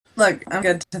Look, I'm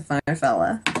good to find a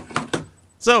fella.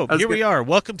 So, here we are.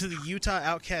 Welcome to the Utah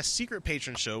Outcasts Secret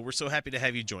Patron Show. We're so happy to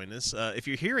have you join us. If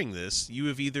you're hearing this, you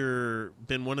have either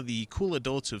been one of the cool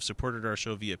adults who have supported our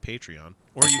show via Patreon,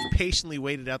 or you've patiently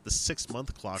waited out the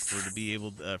 6-month clock for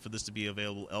this to be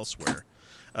available elsewhere.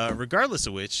 Regardless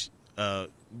of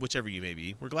whichever you may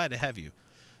be, we're glad to have you.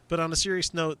 But on a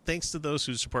serious note, thanks to those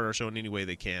who support our show in any way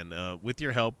they can. With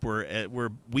your help,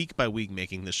 we're week by week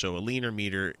making the show a leaner,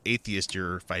 meaner,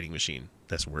 atheister fighting machine.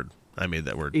 That's a word. I made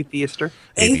that word. Atheister.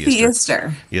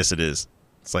 Atheister. Yes, it is.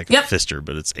 It's like a fister,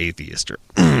 but it's atheister.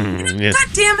 Yeah. God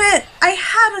damn it! I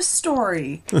had a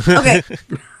story. Okay.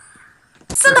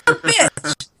 Son of a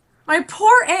bitch! My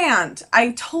poor aunt.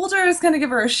 I told her I was going to give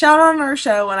her a shout out on our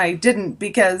show, and I didn't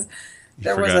because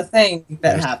there was a thing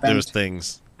that happened. There was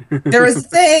things. There was a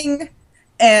thing,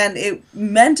 and it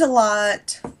meant a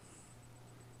lot.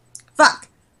 Fuck.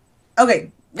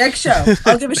 Okay. Next show,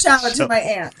 I'll give a shout out to my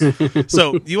aunt.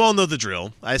 So, you all know the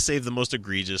drill. I save the most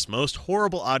egregious, most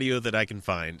horrible audio that I can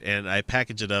find, and I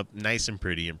package it up nice and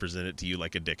pretty and present it to you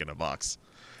like a dick in a box.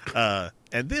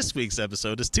 And this week's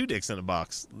episode is 2 dicks in a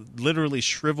box. Literally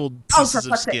shriveled pieces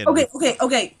of skin.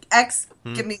 Okay. X,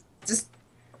 give me just...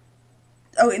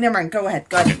 Oh, never mind. Go ahead.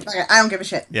 Okay, I don't give a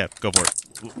shit. Yeah, go for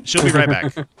it. She'll be right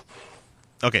back.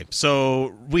 Okay,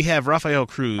 so we have Rafael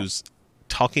Cruz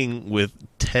talking with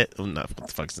what the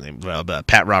fuck's his name? Well,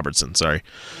 Pat Robertson, sorry.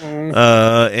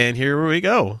 And here we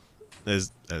go.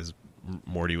 As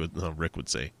Rick would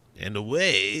say. And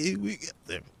away we get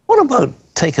there. What about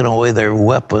taking away their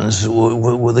weapons?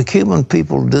 Were the Cuban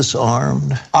people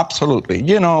disarmed? Absolutely.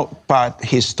 But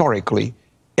historically,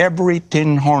 every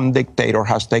tin-horn dictator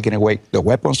has taken away the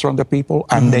weapons from the people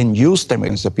and then used them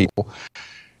against the people.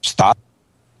 Stop.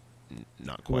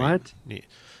 Not quite. What?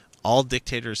 All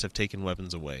dictators have taken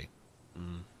weapons away.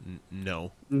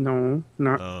 No. No.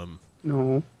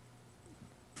 No.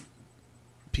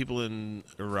 People in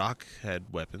Iraq had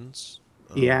weapons.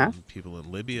 Yeah. People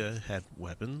in Libya had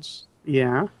weapons.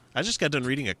 Yeah. I just got done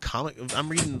reading a comic. I'm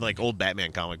reading like old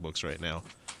Batman comic books right now.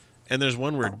 And there's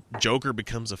one where Joker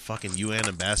becomes a fucking UN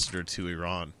ambassador to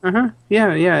Iran.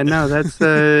 Yeah. No, that's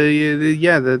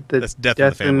that's Death in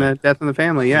the Family. Death in the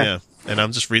Family. Yeah. And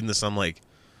I'm just reading this. I'm like,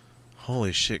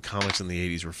 holy shit! Comics in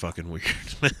the '80s were fucking weird,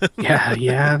 man.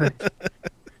 Yeah.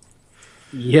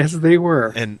 Yes, they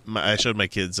were. And I showed my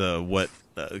kids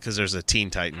because there's a Teen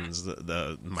Titans,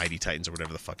 the Mighty Titans or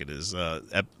whatever the fuck it is,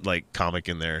 like comic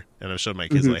in there. And I showed my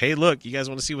kids like, hey, look, you guys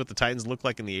want to see what the Titans look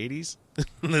like in the '80s?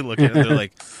 And they look at it, and they're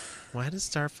like, why does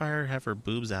Starfire have her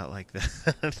boobs out like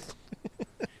that?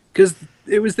 Because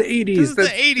it was the '80s. This is the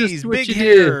 '80s. Big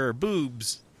hair,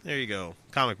 boobs. There you go.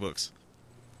 Comic books.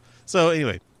 So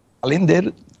anyway. Stalin did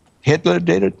it. Hitler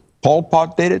did it. Pol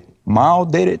Pot did it. Mao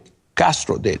did it.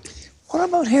 Castro did it. What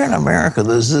about here in America?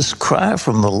 There's this cry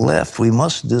from the left, we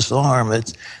must disarm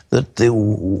it, that the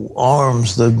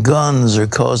arms, the guns are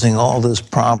causing all this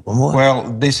problem.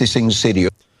 Well, this is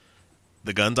insidious.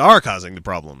 The guns are causing the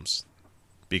problems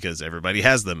because everybody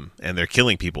has them and they're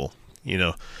killing people.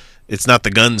 It's not the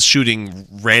guns shooting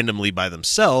randomly by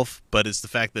themselves, but it's the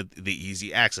fact that the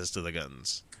easy access to the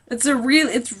guns. It's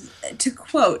to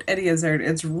quote Eddie Izzard,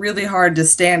 it's really hard to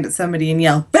stand at somebody and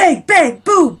yell, bang, bang,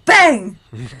 boo, bang.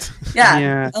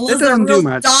 Yeah. Unless they're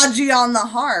real dodgy on the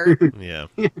heart. Yeah.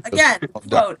 Again,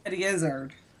 quote Eddie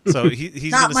Izzard. So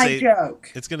he's not my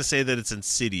joke. It's going to say that it's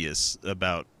insidious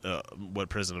about what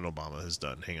President Obama has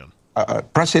done. Hang on.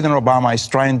 President Obama is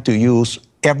trying to use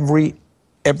every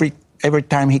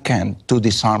time he can to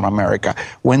disarm America.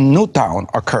 When Newtown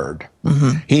occurred,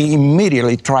 he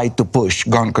immediately tried to push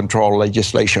gun control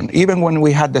legislation. Even when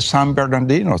we had the San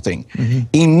Bernardino thing,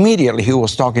 immediately he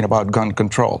was talking about gun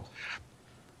control.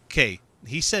 Okay,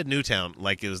 he said Newtown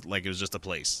like it was just a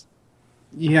place.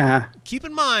 Yeah. Keep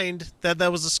in mind that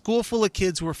was a school full of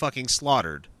kids who were fucking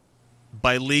slaughtered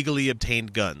by legally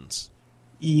obtained guns.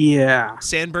 Yeah.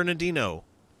 San Bernardino,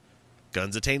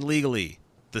 guns attained legally.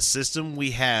 The system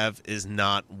we have is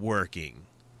not working.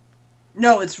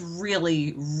 No, it's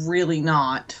really, really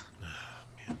not.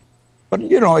 But, if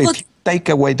you take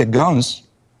away the guns,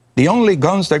 the only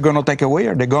guns they're going to take away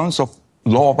are the guns of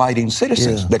law-abiding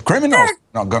citizens. The criminals are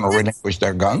not going to relinquish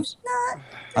their guns.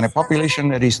 And a population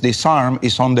that is disarmed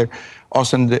is under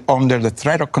the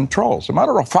threat of control. As a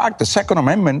matter of fact, the Second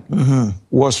Amendment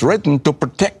was written to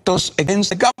protect us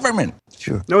against the government.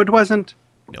 Sure. No, it wasn't.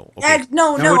 No. Okay.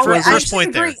 No. I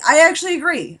actually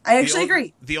agree.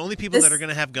 The only people that are going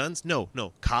to have guns, no.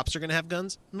 Cops are going to have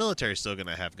guns. Military's still going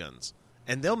to have guns,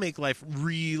 and they'll make life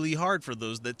really hard for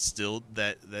those that still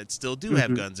do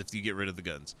have guns if you get rid of the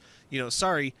guns.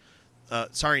 Sorry,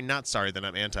 not sorry that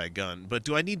I'm anti-gun, but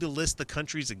do I need to list the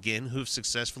countries again who've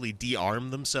successfully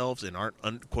de-armed themselves and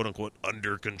aren't quote unquote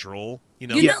under control? You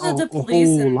know, that the police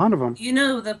a whole lot of them. You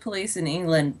know, the police in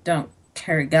England don't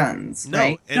carry guns, no,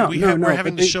 right? and we're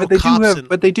having to show but cops.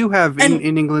 But they do have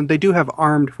in England. They do have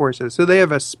armed forces, so they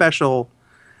have a special,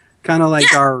 kind of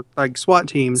like our SWAT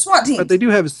teams. But they do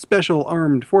have special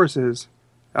armed forces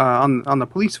on the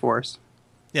police force.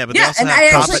 Yeah, but they also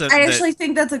have cops. I actually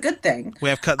think that's a good thing. They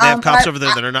have cops over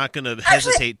there that are not going to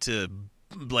hesitate to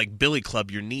billy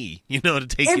club your knee, to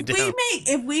take you down.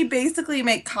 If we basically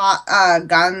make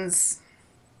guns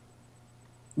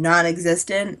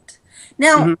non-existent.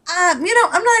 Now, I'm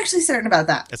not actually certain about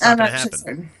that. It's not going to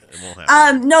happen. It won't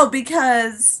happen. No,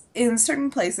 because in certain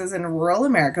places in rural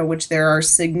America, which there are a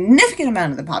significant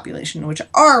amount of the population which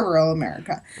are rural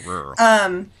America. Rural.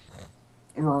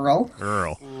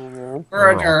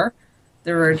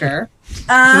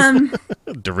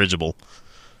 Dirigible.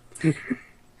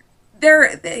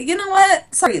 You know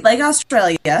what? Sorry, like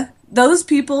Australia, those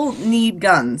people need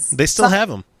guns. They still have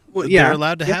them. Well, they're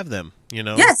allowed to have them,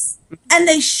 Yes, and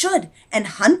they should. And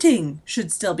hunting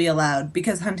should still be allowed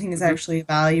because hunting is actually a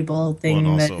valuable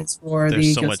thing that is for the ecosystem.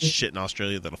 There's so much shit in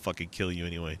Australia that'll fucking kill you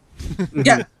anyway.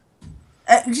 Yeah.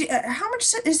 How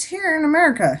much is here in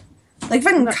America? Like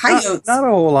fucking coyotes. Not a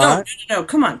whole lot. No.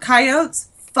 Come on, coyotes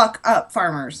fuck up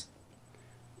farmers.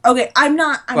 Okay, I'm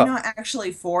not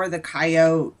actually for the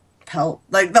coyote pelt,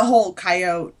 like the whole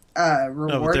coyote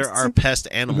rewards. No, but there are pest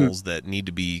animals that need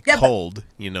to be culled.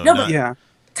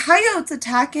 Coyotes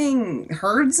attacking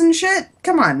herds and shit.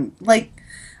 Come on, like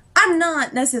I'm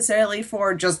not necessarily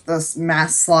for just this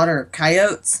mass slaughter of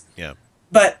coyotes. Yeah.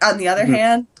 But on the other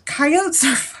hand, coyotes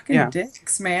are fucking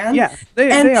dicks, man. Yeah,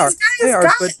 they are.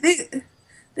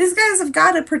 These guys have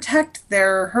got to protect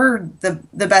their herd the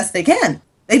best they can.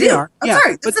 They do. I'm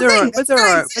sorry, but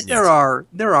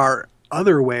there are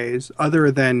other ways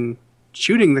other than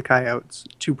shooting the coyotes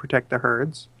to protect the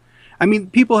herds. I mean,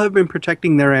 people have been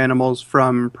protecting their animals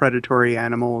from predatory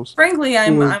animals. Frankly,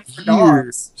 I'm for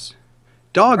dogs.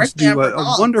 Dogs do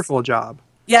a wonderful job.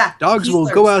 Yeah, dogs will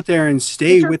go out there and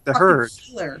stay with the herd.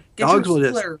 Dogs will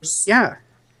just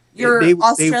your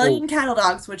Australian cattle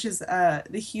dogs, which is the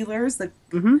healers,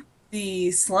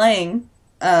 the slang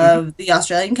of the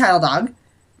Australian cattle dog.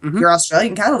 Your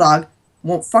Australian cattle dog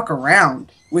won't fuck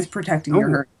around with protecting your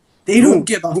herd. They don't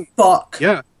give a fuck.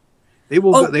 Yeah, they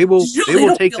will. They will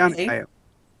take down a coyote.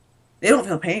 They don't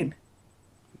feel pain.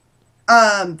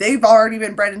 They've already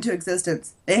been bred into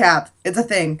existence. They have. It's a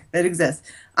thing that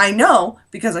exists. I know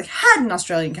because I had an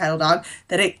Australian cattle dog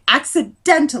that I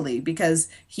accidentally, because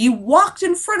he walked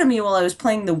in front of me while I was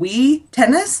playing the Wii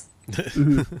tennis.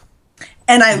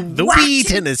 And the Wii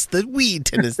tennis, the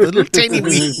little tiny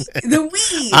Wii. The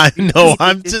Wii. I know.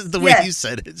 I'm just the way you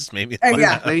said it just made me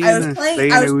laugh. I was playing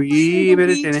the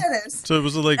Wii tennis. So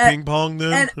was it like ping pong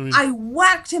then? And I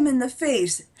whacked him in the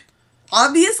face.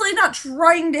 Obviously not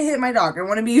trying to hit my dog. I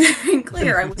want to be very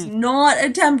clear. I was not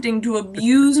attempting to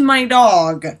abuse my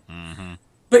dog.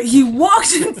 But he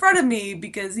walked in front of me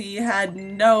because he had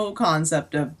no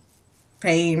concept of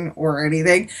pain or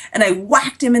anything. And I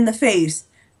whacked him in the face.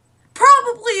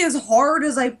 Probably as hard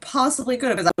as I possibly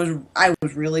could have, because I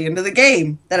was really into the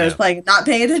game that I was playing and not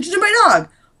paying attention to my dog,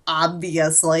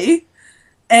 obviously.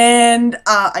 And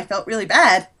I felt really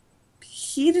bad.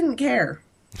 He didn't care.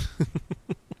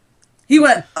 He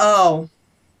went, oh.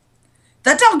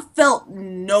 That dog felt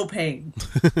no pain.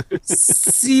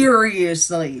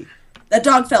 Seriously. That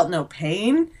dog felt no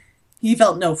pain. He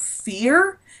felt no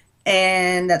fear.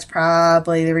 And that's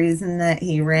probably the reason that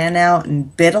he ran out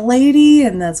and bit a lady,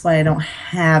 and that's why I don't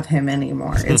have him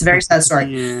anymore. It's a very sad story.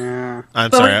 Yeah.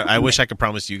 I'm sorry. I wish I could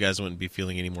promise you guys wouldn't be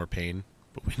feeling any more pain,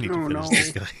 but we need to finish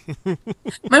this guy.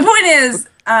 My point is,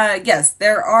 yes,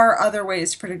 there are other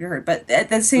ways to protect your herd, but at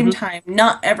the same time,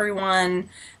 not everyone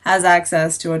has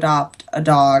access to adopt a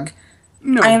dog.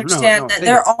 I understand that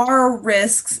there are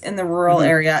risks in the rural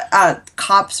area.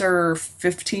 Cops are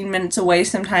 15 minutes away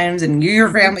sometimes, and your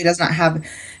family does not have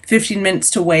 15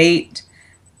 minutes to wait.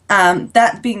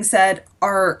 That being said,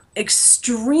 our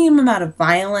extreme amount of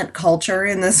violent culture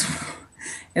in this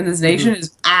nation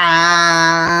is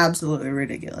absolutely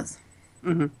ridiculous.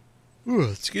 Ooh,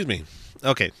 excuse me.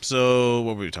 Okay, so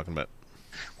what were we talking about?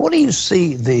 What do you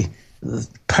see the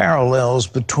parallels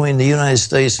between the United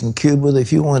States and Cuba?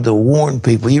 If you wanted to warn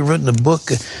people, you've written a book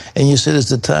and you said it's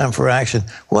the time for action.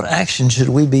 What action should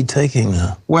we be taking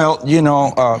now? Well,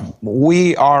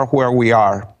 we are where we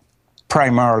are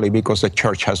primarily because the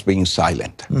church has been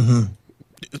silent.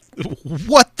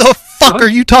 What the fuck are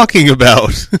you talking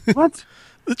about? What?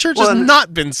 The church has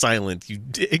not been silent, you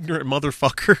ignorant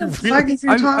motherfucker. What the fuck is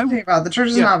you talking about? The church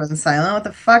has not been silent. What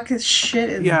the fuck is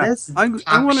this? I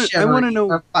want to know,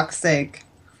 for fuck's sake.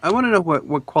 I want to know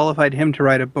what qualified him to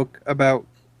write a book about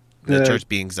the church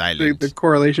being silent. The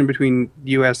correlation between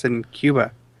U.S. and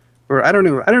Cuba. Or I don't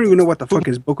even know what the fuck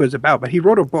his book was about, but he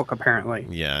wrote a book apparently.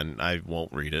 Yeah, and I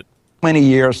won't read it. Many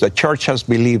years, the church has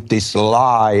believed this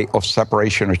lie of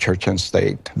separation of church and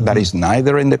state. That is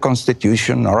neither in the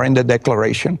Constitution nor in the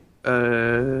Declaration.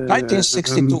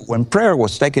 1962, when prayer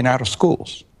was taken out of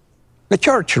schools, the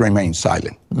church remained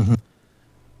silent.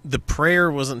 The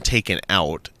prayer wasn't taken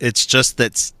out. It's just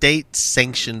that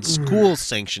state-sanctioned,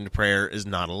 school-sanctioned prayer is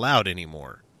not allowed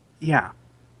anymore. Yeah.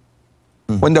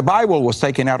 When the Bible was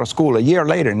taken out of school a year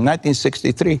later, in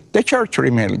 1963, the church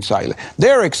remained silent.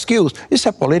 Their excuse is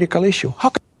a political issue.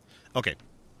 Okay.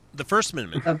 The First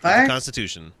Amendment of the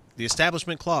Constitution, the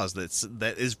Establishment Clause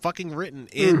that is fucking written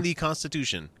in the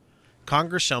Constitution.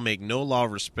 Congress shall make no law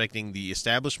respecting the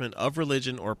establishment of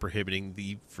religion or prohibiting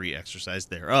the free exercise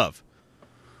thereof.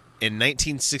 In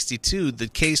 1962, the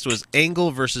case was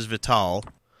Engel versus Vital,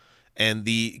 and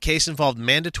the case involved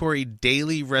mandatory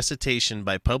daily recitation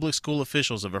by public school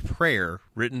officials of a prayer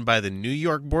written by the New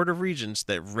York Board of Regents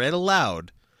that read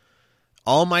aloud,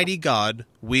 "Almighty God,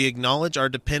 we acknowledge our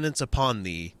dependence upon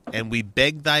Thee, and we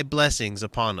beg Thy blessings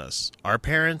upon us, our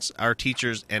parents, our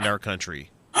teachers, and our country."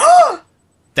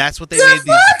 That's what they made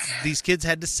these kids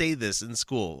had to say this in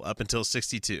school up until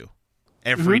 62.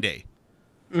 Every day.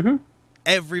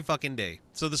 Every fucking day.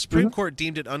 So the Supreme Court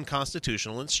deemed it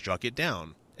unconstitutional and struck it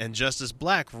down. And Justice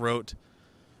Black wrote,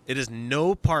 "It is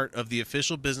no part of the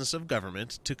official business of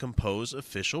government to compose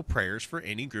official prayers for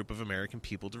any group of American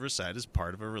people to recite as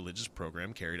part of a religious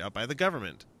program carried out by the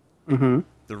government.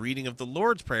 The reading of the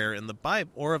Lord's Prayer in the Bible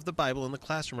or of the Bible in the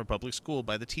classroom or public school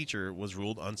by the teacher was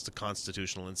ruled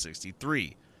unconstitutional in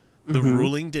 63. The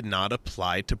ruling did not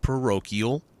apply to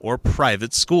parochial or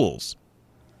private schools.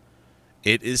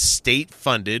 It is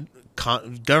state-funded,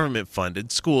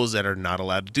 government-funded schools that are not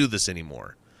allowed to do this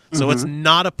anymore. So it's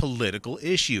not a political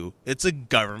issue. It's a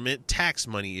government tax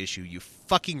money issue, you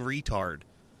fucking retard."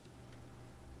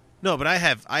 No, but I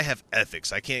have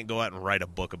ethics. I can't go out and write a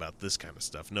book about this kind of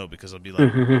stuff. No, because I'll be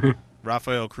like,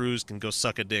 Rafael Cruz can go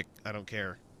suck a dick. I don't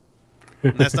care.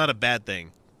 And that's not a bad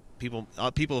thing. People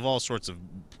of all sorts of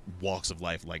walks of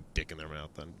life like dick in their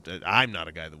mouth. I'm not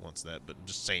a guy that wants that, but I'm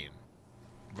just saying.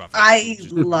 Rafael I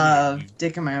love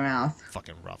dick in my mouth.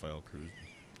 Fucking Rafael Cruz.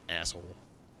 Asshole.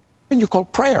 How can you call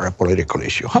prayer a political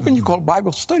issue? How can you call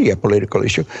Bible study a political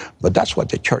issue? But that's what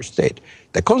the church did.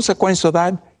 The consequence of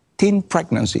that, teen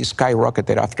pregnancy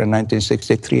skyrocketed after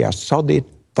 1963 as so did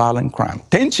violent crime.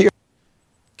 10 years.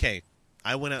 Okay,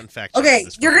 I went out and fact-checked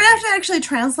this. You're going to have to actually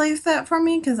translate that for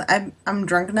me because I'm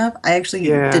drunk enough. I actually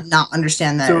did not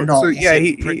understand that at all. So,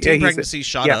 teen pregnancy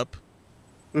shot up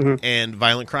and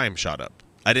violent crime shot up.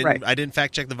 I didn't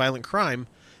fact-check the violent crime.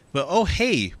 But, oh,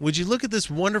 hey, would you look at this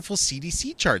wonderful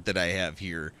CDC chart that I have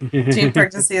here? Teen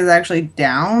pregnancy is actually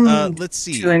down. Let's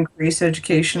see. To increase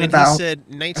education and about... he said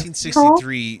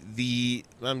 1963,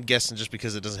 I'm guessing just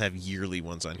because it doesn't have yearly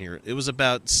ones on here, it was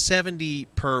about 70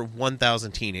 per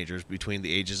 1,000 teenagers between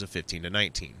the ages of 15 to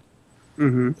 19.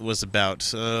 It was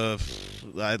about,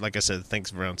 like I said, I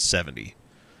think around 70.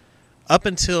 Up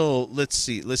until, let's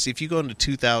see, if you go into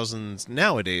 2000s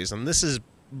nowadays, and this is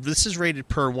rated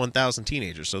per 1,000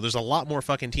 teenagers, so there's a lot more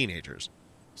fucking teenagers.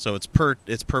 So it's per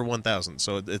 1,000.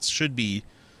 So it should be,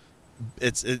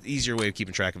 it's an easier way of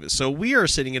keeping track of it. So we are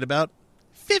sitting at about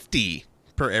 50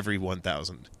 per every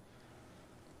 1,000.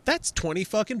 That's 20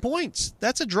 fucking points.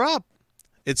 That's a drop.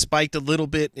 It spiked a little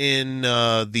bit in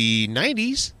the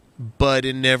 90s, but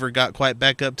it never got quite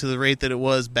back up to the rate that it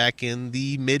was back in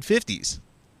the mid 50s.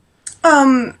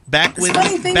 The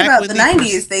funny thing about the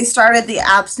 90s, they started the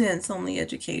abstinence-only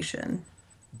education.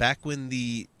 Back when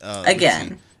the...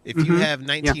 Again. If you have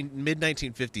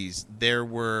mid-1950s, there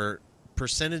were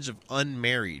percentage of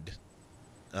unmarried...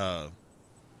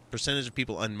 percentage of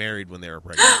people unmarried when they were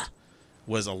pregnant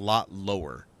was a lot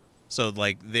lower. So,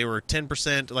 like, they were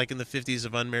 10%, like, in the 50s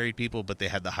of unmarried people, but they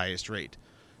had the highest rate.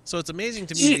 So it's amazing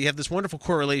to me that you have this wonderful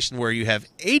correlation where you have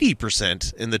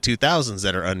 80% in the 2000s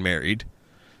that are unmarried,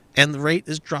 and the rate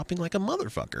is dropping like a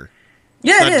motherfucker.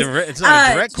 Yeah, it's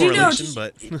not a direct correlation,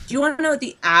 but... Do you want to know what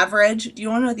the average... Do you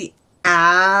want to know what the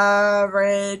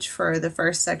average for the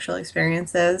first sexual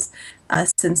experience is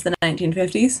since the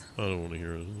 1950s? I don't want to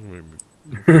hear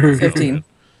it. 15.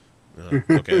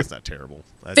 Okay, that's not terrible.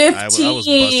 15 I was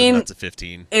busting nuts at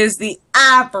 15. Is the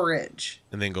average.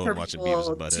 And then go and watch it Beavis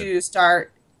and Butthead. To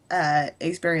start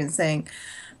experiencing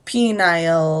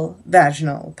penile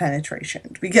vaginal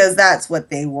penetration, because that's what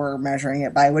they were measuring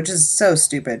it by, which is so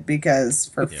stupid because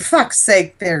for fuck's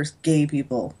sake, there's gay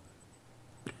people.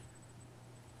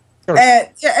 Sure. And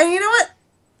you know what?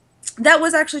 That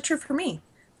was actually true for me.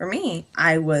 For me,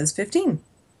 I was 15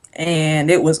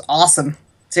 and it was awesome.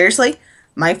 Seriously,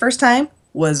 my first time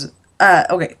was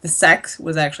okay, the sex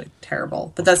was actually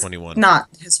terrible, but that's 21. Not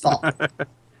his fault.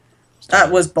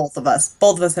 That was both of us.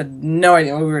 Both of us had no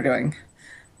idea what we were doing.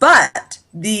 But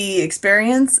the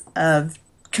experience of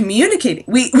communicating,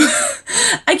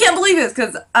 I can't believe this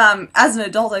because as an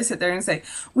adult, I sit there and say,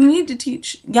 we need to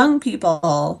teach young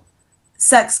people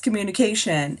sex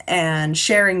communication and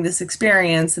sharing this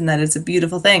experience and that it's a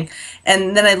beautiful thing.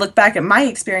 And then I look back at my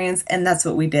experience and that's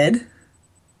what we did.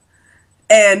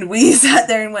 And we sat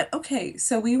there and went, okay,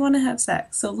 so we want to have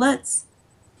sex. So let's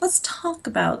talk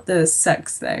about this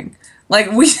sex thing. Like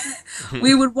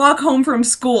we would walk home from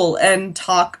school and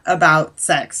talk about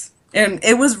sex. And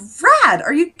it was rad.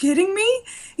 Are you kidding me?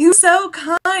 He was so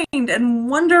kind and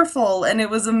wonderful and it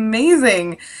was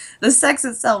amazing. The sex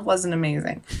itself wasn't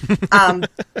amazing.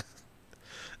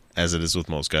 As it is with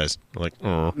most guys. Like,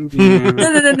 oh.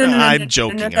 No. I'm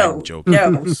joking.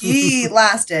 No, he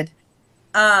lasted.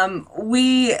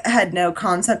 We had no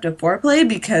concept of foreplay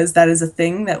because that is a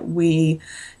thing that we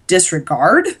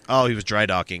disregard. Oh, he was dry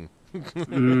docking.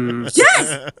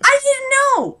 Yes! I didn't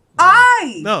know!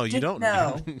 No, you don't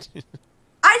know.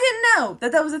 I didn't know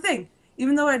that was a thing,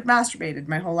 even though I'd masturbated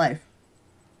my whole life.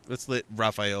 Let's let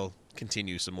Rafael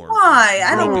continue some more. Why?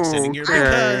 I rope don't extending here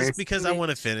because I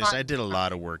want to finish. I did a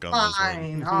lot of work on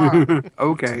this one.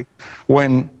 Okay.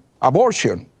 When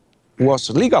abortion was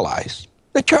legalized,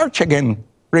 the church again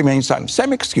remains silent.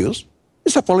 Same excuse.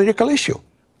 It's a political issue.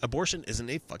 Abortion isn't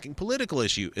a fucking political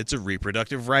issue. It's a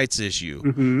reproductive rights issue.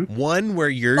 Mm-hmm. One where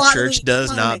your church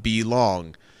does not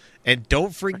belong. And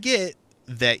don't forget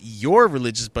that your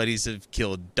religious buddies have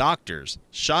killed doctors,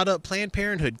 shot up Planned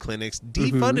Parenthood clinics,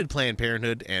 defunded Planned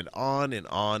Parenthood, and on and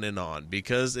on and on,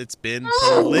 because it's been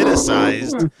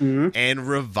politicized and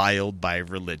reviled by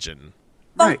religion.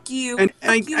 Fuck you. And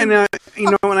I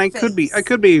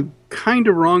could be kind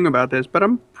of wrong about this, but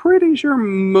I'm pretty sure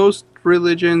most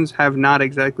religions have not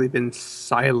exactly been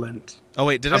silent. Oh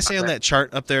wait, did I say on that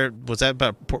chart up there, was that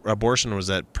about abortion or was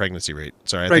that pregnancy rate?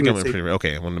 Sorry, pregnancy. I think I went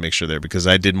okay. I wanted to make sure there because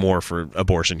I did more for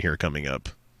abortion here coming up.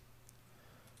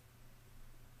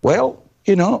 Well,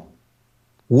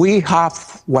 we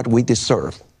have what we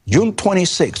deserve. June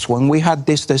 26, when we had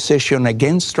this decision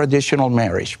against traditional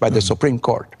marriage by the Supreme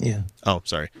Court. Yeah. Oh,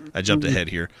 sorry. I jumped ahead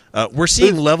here. We're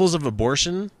seeing levels of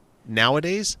abortion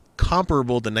nowadays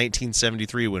comparable to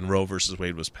 1973 when Roe versus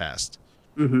Wade was passed.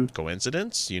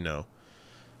 Coincidence?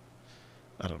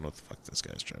 I don't know what the fuck this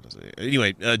guy's trying to say.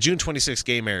 Anyway, June 26th,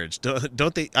 gay marriage.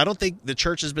 Don't they? I don't think the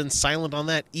church has been silent on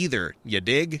that either. You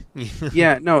dig?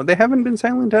 Yeah, no, they haven't been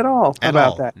silent at all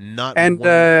about that. Not and one.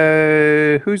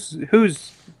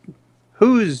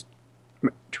 whose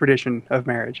tradition of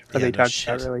marriage are they talking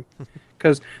about, really?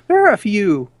 Because there are a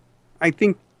few. I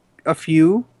think a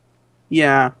few.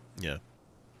 Yeah. Yeah,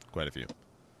 quite a few.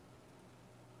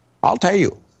 I'll tell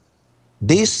you.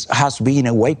 This has been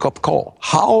a wake-up call.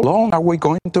 How long are we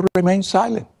going to remain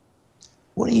silent?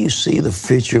 What do you see the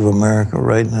future of America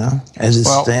right now as it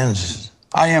stands?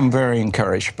 I am very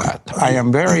encouraged, Pat. I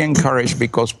am very encouraged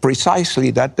because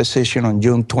precisely that decision on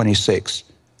June 26,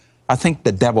 I think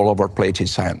the devil overplayed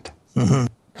his hand.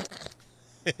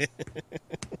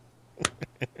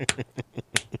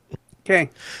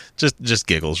 Okay. Just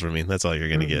giggles from me. That's all you're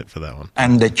going to get for that one.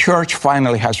 And the church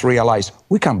finally has realized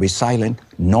we can be silent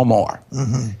no more.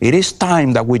 It is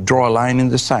time that we draw a line in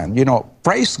the sand.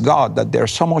 Praise God that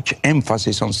there's so much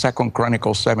emphasis on 2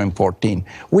 Chronicles 7:14.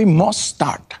 We must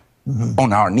start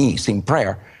on our knees in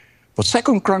prayer. But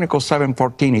 2 Chronicles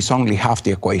 7:14 is only half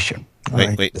the equation.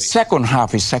 Wait. The second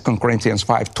half is 2 Corinthians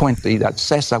 5:20 that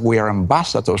says that we are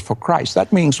ambassadors for Christ.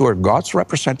 That means we're God's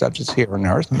representatives here on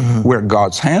earth. We're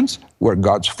God's hands. We're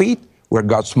God's feet. We're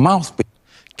God's mouthpiece.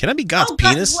 Can I be God's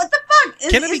penis? What the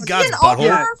fuck? Can it be God's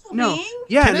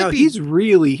butthole?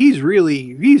 He's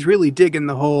really digging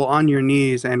the whole on your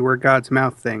knees and we're God's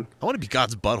mouth thing. I want to be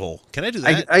God's butthole. Can I do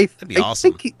that? That'd be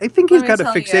awesome. I think he's got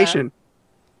a fixation.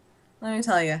 Let me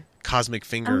tell you. Cosmic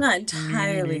finger. I'm not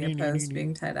entirely opposed to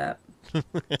being tied up.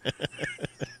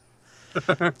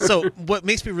 So what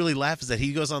makes me really laugh is that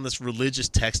he goes on this religious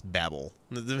text babble.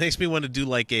 That makes me want to do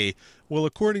like well,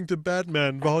 according to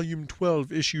Batman, Volume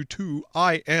 12, Issue 2,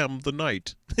 I am the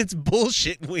Knight. It's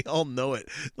bullshit and we all know it.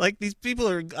 Like, these people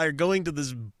are going to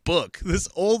this book, this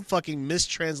old fucking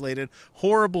mistranslated,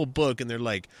 horrible book, and they're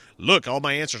like, look, all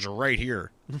my answers are right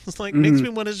here. It's like, makes me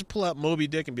want to just pull out Moby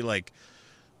Dick and be like,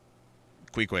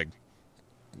 Queequeg.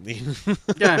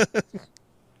 Yeah.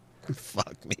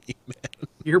 Fuck me, man.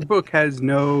 Your book has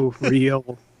no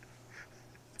real.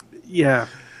 Yeah.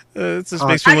 It just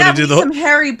makes me want to do the some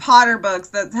Harry Potter books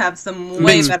that have some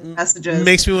way better messages.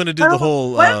 Makes me want to do the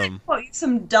whole. Why don't I quote you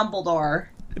some Dumbledore?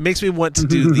 It makes me want to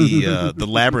do the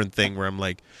labyrinth thing where I'm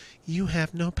like, you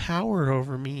have no power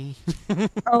over me.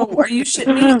 Oh, are you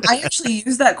shitting me? I actually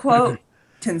use that quote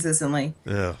consistently.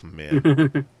 Oh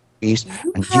man.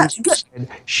 And Jesus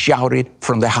shouted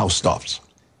from the housetops.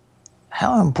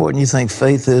 How important do you think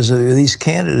faith is? These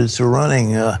candidates are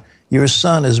running. Your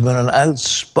son has been an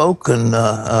outspoken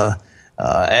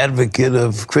advocate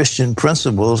of Christian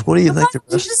principles. What do you think? Did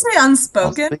you just say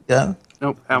unspoken?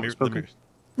 Nope, outspoken.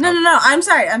 No. I'm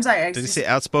sorry. Did he say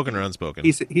outspoken or unspoken?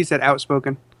 He said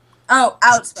outspoken. Oh,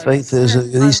 outspoken. Faith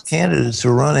is these candidates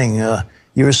are running.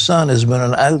 Your son has been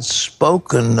an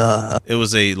outspoken. It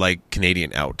was a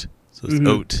Canadian out. So it's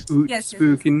oat.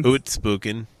 Outspoken.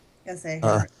 Outspoken. Yes,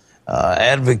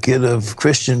 Advocate of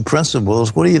Christian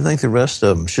principles. What do you think the rest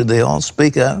of them? Should they all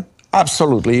speak out?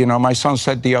 Absolutely. You know, my son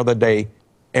said the other day,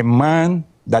 a man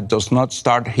that does not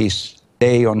start his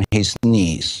day on his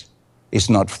knees is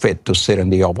not fit to sit in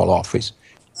the Oval Office.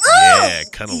 Yeah,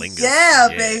 cunnilingus. Yeah,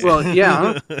 baby. Well,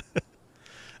 yeah.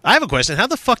 I have a question. How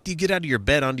the fuck do you get out of your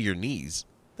bed onto your knees?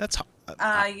 That's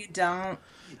you don't.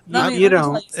 You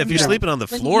don't. If you're sleeping on the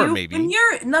floor, maybe.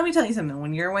 Let me tell you something.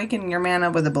 When you're waking your man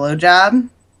up with a blowjob,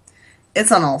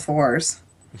 it's on all fours.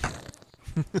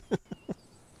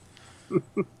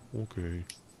 Okay.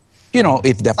 You know,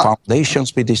 if the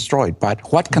foundations be destroyed, but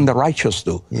what can the righteous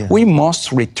do? Yeah. We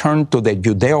must return to the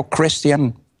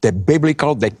Judeo-Christian, the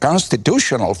biblical, the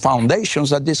constitutional foundations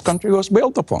that this country was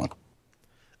built upon.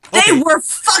 They were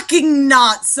fucking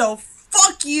not, so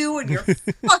fuck you and your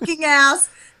fucking ass.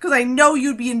 Because I know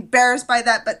you'd be embarrassed by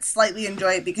that, but slightly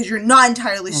enjoy it because you're not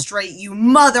entirely straight, you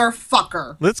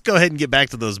motherfucker. Let's go ahead and get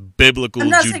back to those biblical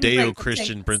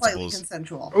Judeo-Christian Slightly principles.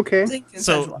 consensual. Okay.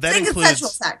 So that includes consensual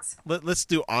sex. Let's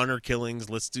do honor killings.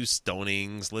 Let's do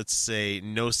stonings. Let's say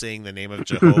no saying the name of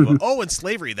Jehovah. Oh, and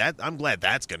slavery. That I'm glad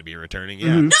that's going to be returning.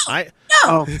 Yeah. No.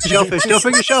 Oh, shellfish. Don't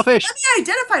forget shellfish. Let me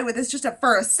identify with this just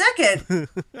for a second.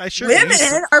 I sure.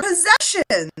 Women are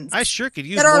possessions. I sure could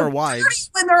use that more are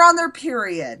wives when they're on their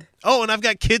period. Oh, and I've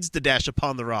got kids to dash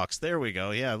upon the rocks. There we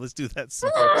go. Yeah, let's do that.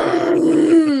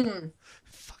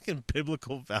 Fucking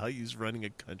biblical values running a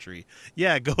country.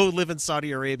 Yeah, go live in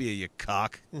Saudi Arabia, you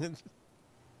cock.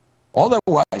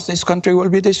 Otherwise, this country will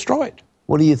be destroyed.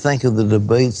 What do you think of the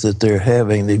debates that they're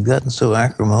having? They've gotten so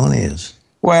acrimonious.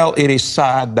 Well, it is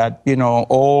sad that, you know,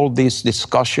 all these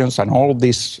discussions and all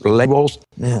these labels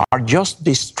are just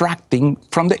distracting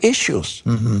from the issues.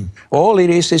 All it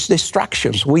is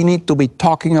distractions. We need to be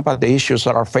talking about the issues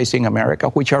that are facing America,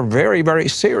 which are very, very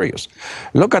serious.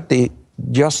 Look at the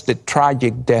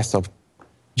tragic death of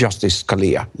Justice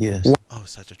Scalia. Yes. Oh,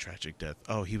 such a tragic death.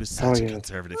 Oh, he was such a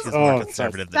conservative. He was more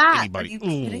conservative than anybody. Are you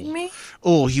kidding me?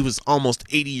 Oh, he was almost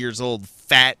 80 years old,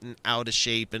 fat and out of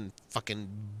shape and fucking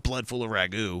blood full of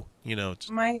ragu. You know.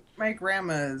 My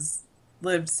grandma's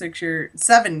lived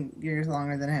 7 years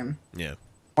longer than him. Yeah.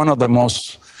 One of the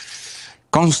most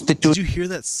Did you hear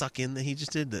that suck in that he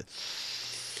just did? That.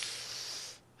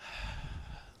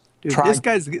 Dude, this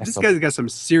guy's got some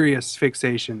serious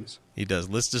fixations. He does.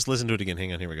 Let's just listen to it again.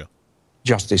 Hang on. Here we go.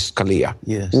 Justice Scalia.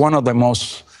 Yes. One of the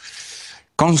most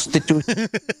fucking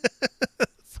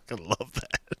love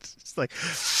that. It's like,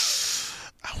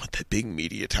 I want that big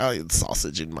meaty Italian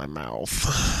sausage in my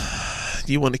mouth.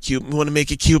 Do you want to make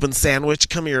a Cuban sandwich?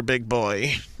 Come here, big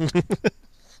boy.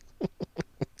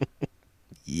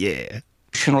 Yeah.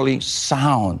 Emotionally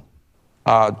sound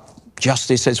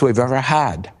justices we've ever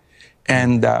had.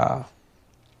 And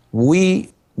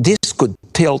this could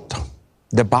tilt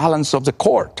the balance of the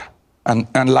court.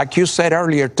 And like you said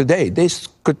earlier today, this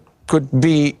could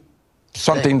be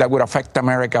something that would affect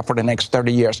America for the next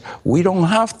 30 years. We don't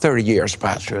have 30 years,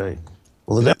 Pat. That's right.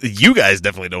 Well, you guys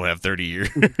definitely don't have 30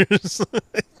 years.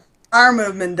 Our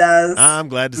movement does. I'm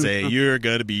glad to say you're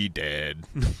going to be dead.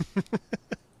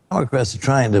 Democrats are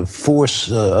trying to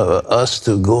force us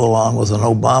to go along with an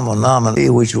Obama nominee,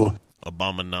 which will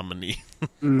Obama nominee.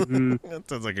 That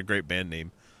sounds like a great band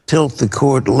name. tilt the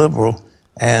court liberal.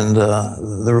 And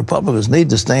the Republicans need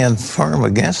to stand firm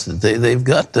against it. They've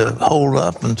got to hold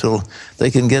up until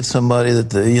they can get somebody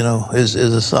that is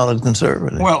a solid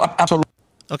conservative. Well, absolutely.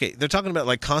 Okay, they're talking about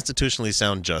like constitutionally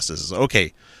sound justices.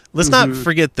 Okay, let's not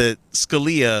forget that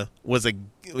Scalia was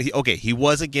he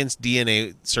was against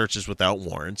DNA searches without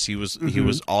warrants. He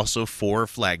was also for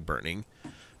flag burning.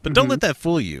 But don't let that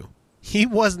fool you. He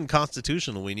wasn't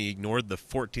constitutional when he ignored the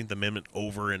 14th Amendment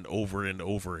over and over and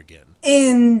over again.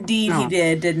 Indeed he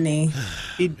did, didn't he?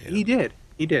 He did.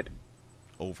 He did.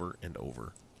 Over and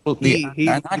over. He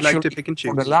Actually, liked to pick and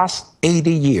choose. for the last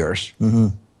 80 years,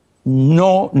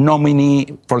 no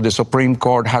nominee for the Supreme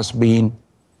Court has been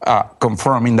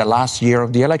confirmed in the last year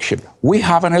of the election. We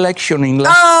have an election in...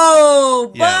 Whole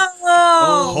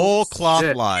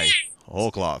cloth lie.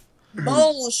 Whole cloth.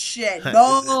 Bullshit.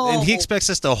 And he expects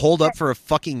us to hold up for a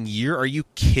fucking year? Are you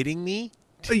kidding me?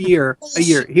 A year.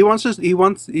 He wants to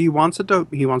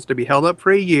be held up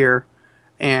for a year,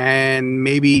 and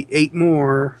maybe 8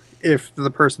 more if the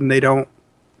person they don't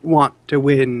want to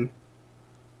win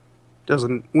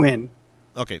doesn't win.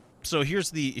 Okay, so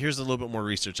here's a little bit more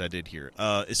research I did here.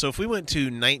 So if we went to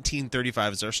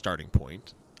 1935 as our starting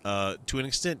point, to an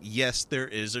extent, yes, there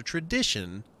is a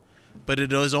tradition. But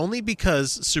it is only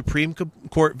because Supreme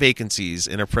Court vacancies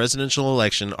in a presidential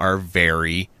election are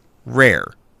very rare.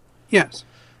 Yes.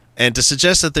 And to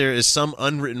suggest that there is some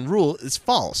unwritten rule is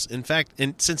false. In fact,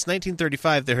 since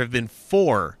 1935, there have been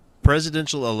 4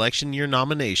 presidential election year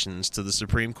nominations to the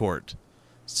Supreme Court.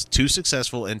 2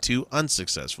 successful and 2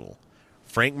 unsuccessful.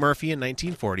 Frank Murphy in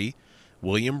 1940,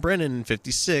 William Brennan in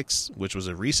 56, which was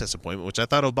a recess appointment, which I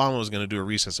thought Obama was going to do a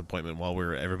recess appointment while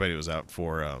everybody was out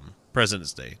for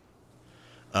President's Day.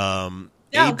 Abe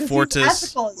Fortas, he's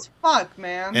ethical as fuck,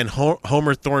 man. And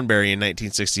Homer Thornberry in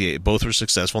 1968. Both were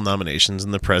successful nominations,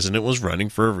 and the president was running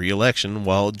for a re-election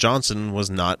while Johnson was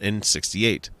not in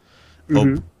 68.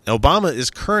 Obama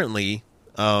is currently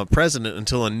president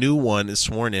until a new one is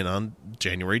sworn in on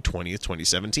January 20th,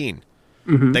 2017.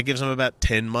 That gives him about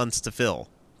 10 months to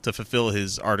fulfill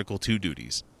his Article 2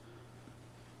 duties.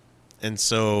 And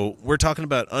so we're talking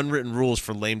about unwritten rules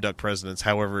for lame duck presidents.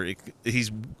 However,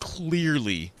 he's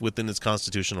clearly within his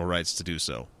constitutional rights to do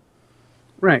so.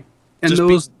 Right. And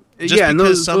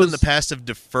because some in the past have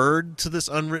deferred to this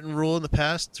unwritten rule in the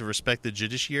past to respect the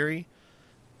judiciary,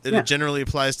 it generally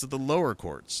applies to the lower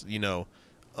courts.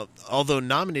 Although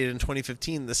nominated in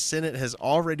 2015, the Senate has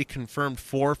already confirmed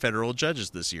 4 federal judges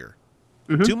this year.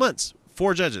 2 months,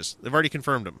 4 judges. They've already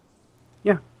confirmed them.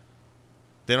 Yeah.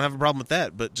 They don't have a problem with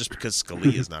that, but just because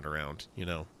Scalia is not around,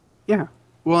 Yeah.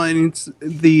 Well, and it's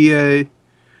the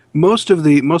most of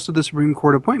the Supreme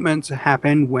Court appointments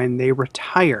happen when they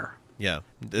retire. Yeah.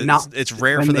 It's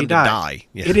rare for them to die.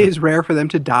 Yeah. It is rare for them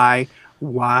to die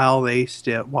while they're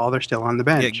still on the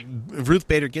bench. Yeah, Ruth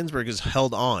Bader Ginsburg is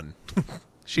held on.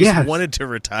 She's wanted to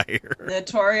retire.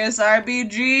 Notorious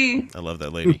RBG. I love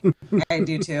that lady. I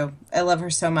do too. I love her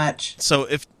so much. So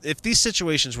if these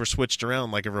situations were switched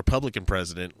around, like a Republican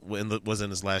president was in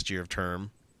his last year of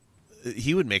term,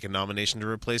 he would make a nomination to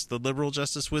replace the liberal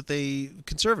justice with a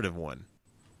conservative one.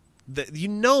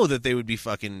 That they would be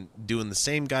fucking doing the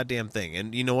same goddamn thing.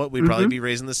 And you know what? We'd probably be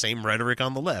raising the same rhetoric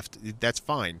on the left. That's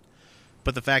fine.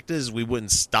 But the fact is, we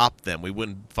wouldn't stop them. We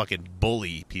wouldn't fucking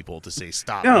bully people to say,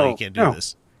 stop, no, you can't do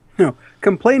this. No,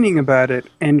 complaining about it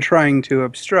and trying to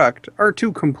obstruct are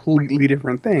 2 completely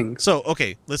different things. So,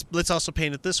 okay, let's also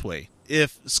paint it this way.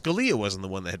 If Scalia wasn't the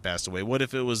one that had passed away, what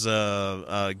if it was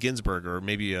Ginsburg or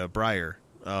maybe Breyer?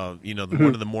 One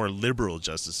of the more liberal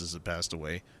justices that passed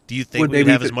away. Do you think we'd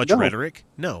have as much rhetoric?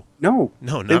 No. No.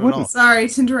 No, not at all. Sorry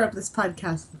to interrupt this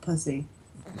podcast, pussy.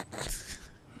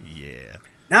 Yeah.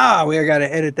 No, we got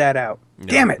to edit that out. No,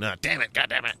 damn it. No, damn it. God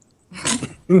damn it.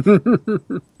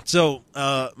 So,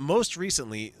 most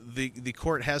recently, the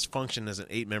court has functioned as an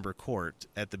 8-member court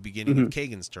at the beginning of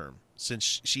Kagan's term,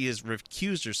 since she has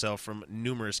recused herself from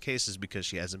numerous cases because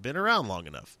she hasn't been around long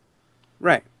enough.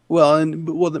 Right. Well,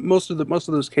 most of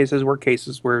those cases were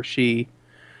cases where she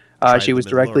was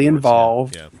directly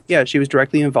involved. Yeah, she was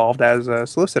directly involved as a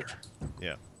solicitor.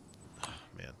 Yeah. Oh,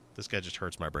 man, this guy just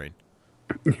hurts my brain.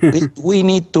 We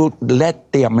need to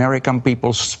let the American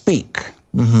people speak.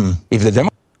 If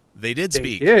they did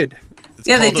speak. They did. It's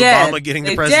called they did. Obama getting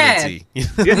the presidency.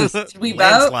 Did we vote?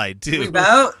 Landslide, too. We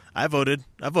vote? I voted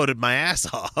my ass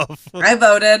off. I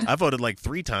voted. I voted like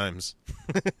 3 times.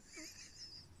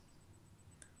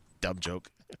 Dumb joke.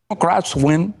 Democrats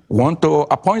want to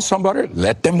appoint somebody,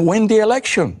 let them win the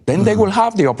election. Then they will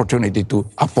have the opportunity to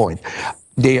appoint.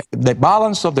 The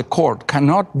balance of the court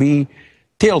cannot be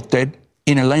tilted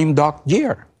in a lame duck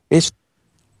year. It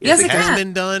has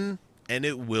been done, and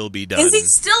it will be done. Is he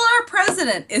still our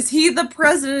president? Is he the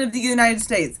president of the United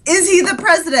States? Is he the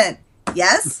president?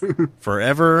 Yes.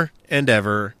 Forever and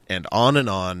ever and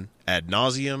on, ad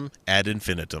nauseum, ad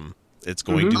infinitum. It's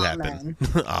going to happen.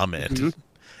 Amen. Mm-hmm.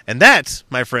 And that,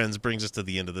 my friends, brings us to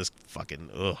the end of this fucking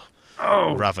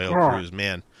Rafael Cruz,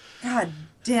 man. God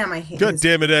damn, I hate God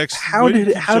damn it, X. How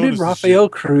did Rafael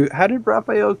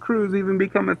Cruz even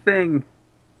become a thing?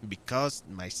 Because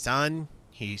my son,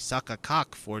 he suck a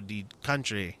cock for the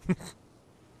country.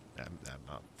 I'm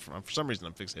not, for some reason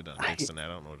I'm fixated on Nixon. I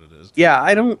don't know what it is. Yeah,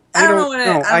 I don't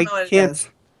know. I can't.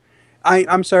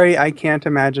 I'm sorry, I can't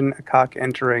imagine a cock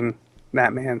entering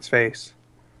that man's face.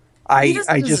 I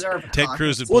just Ted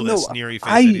Cruz would pull that sneery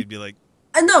face and he'd be like,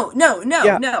 no.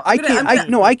 I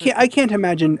can't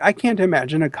imagine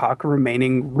a cock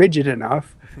remaining rigid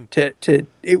enough to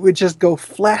it would just go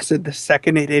flaccid the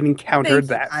second it encountered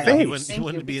that face. He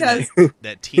wouldn't be in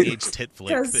that teenage tit flick.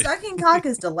 Because sucking cock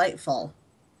is delightful.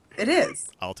 It is.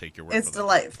 I'll take your word. It's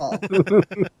delightful.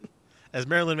 As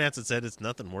Marilyn Manson said, it's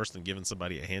nothing worse than giving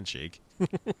somebody a handshake.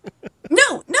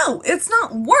 No, it's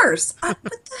not worse. What the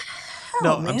hell?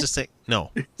 No, man? I'm just saying.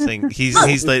 No, saying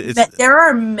he's like. There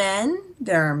are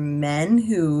men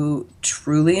who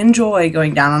truly enjoy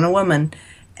going down on a woman,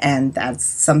 and that's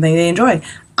something they enjoy.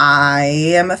 I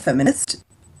am a feminist,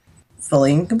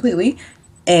 fully and completely,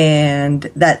 and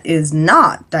that is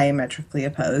not diametrically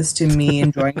opposed to me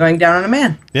enjoying going down on a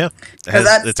man. Yeah,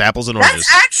 it's apples and oranges.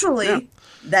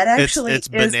 That actually it's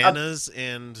bananas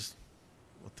and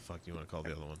what the fuck do you want to call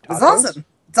the other one? It's awesome.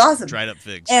 It's awesome. Dried up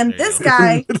figs. And this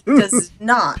guy does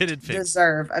not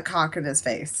deserve a cock in his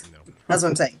face. No. That's what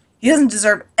I'm saying. He doesn't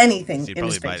deserve anything in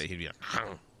his face. Bite it. He'd be like,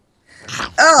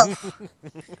 oh.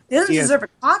 He doesn't deserve a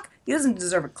cock. He doesn't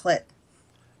deserve a clit.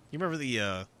 You remember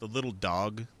the little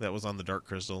dog that was on the Dark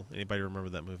Crystal? Anybody remember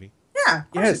that movie? Yeah.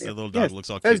 Yes. The little dog looks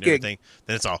all cute and everything.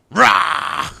 Then it's all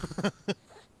rah.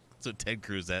 That's what Ted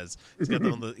Cruz has. He's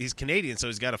got he's Canadian, so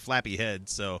he's got a flappy head.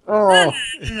 So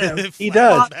he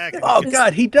does. Oh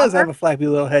God, he does have a flappy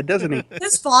little head, doesn't he?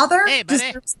 His father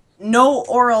deserves no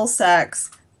oral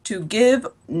sex to give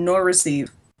nor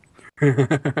receive.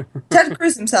 Ted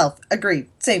Cruz himself agreed.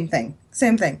 Same thing.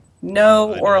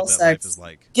 No oral sex,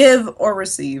 give or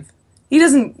receive. He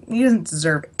doesn't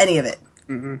deserve any of it.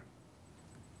 Mm-hmm.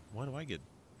 Why do I get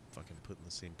fucking put in the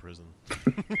same prison?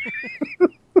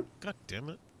 God damn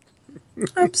it.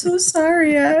 I'm so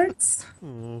sorry, X.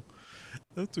 Oh,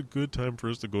 that's a good time for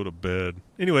us to go to bed.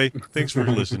 Anyway, thanks for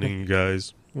listening, you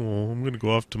guys. Oh, I'm going to go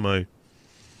off to my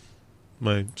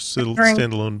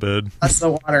standalone bed. Glass the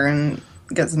water and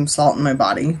get some salt in my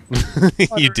body.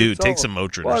 You do. Take some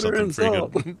Motrin or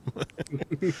something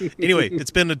freaking. Anyway,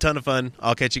 it's been a ton of fun.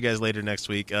 I'll catch you guys later next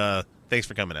week. Thanks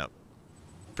for coming out.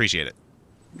 Appreciate it.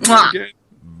 Mwah.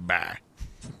 Bye.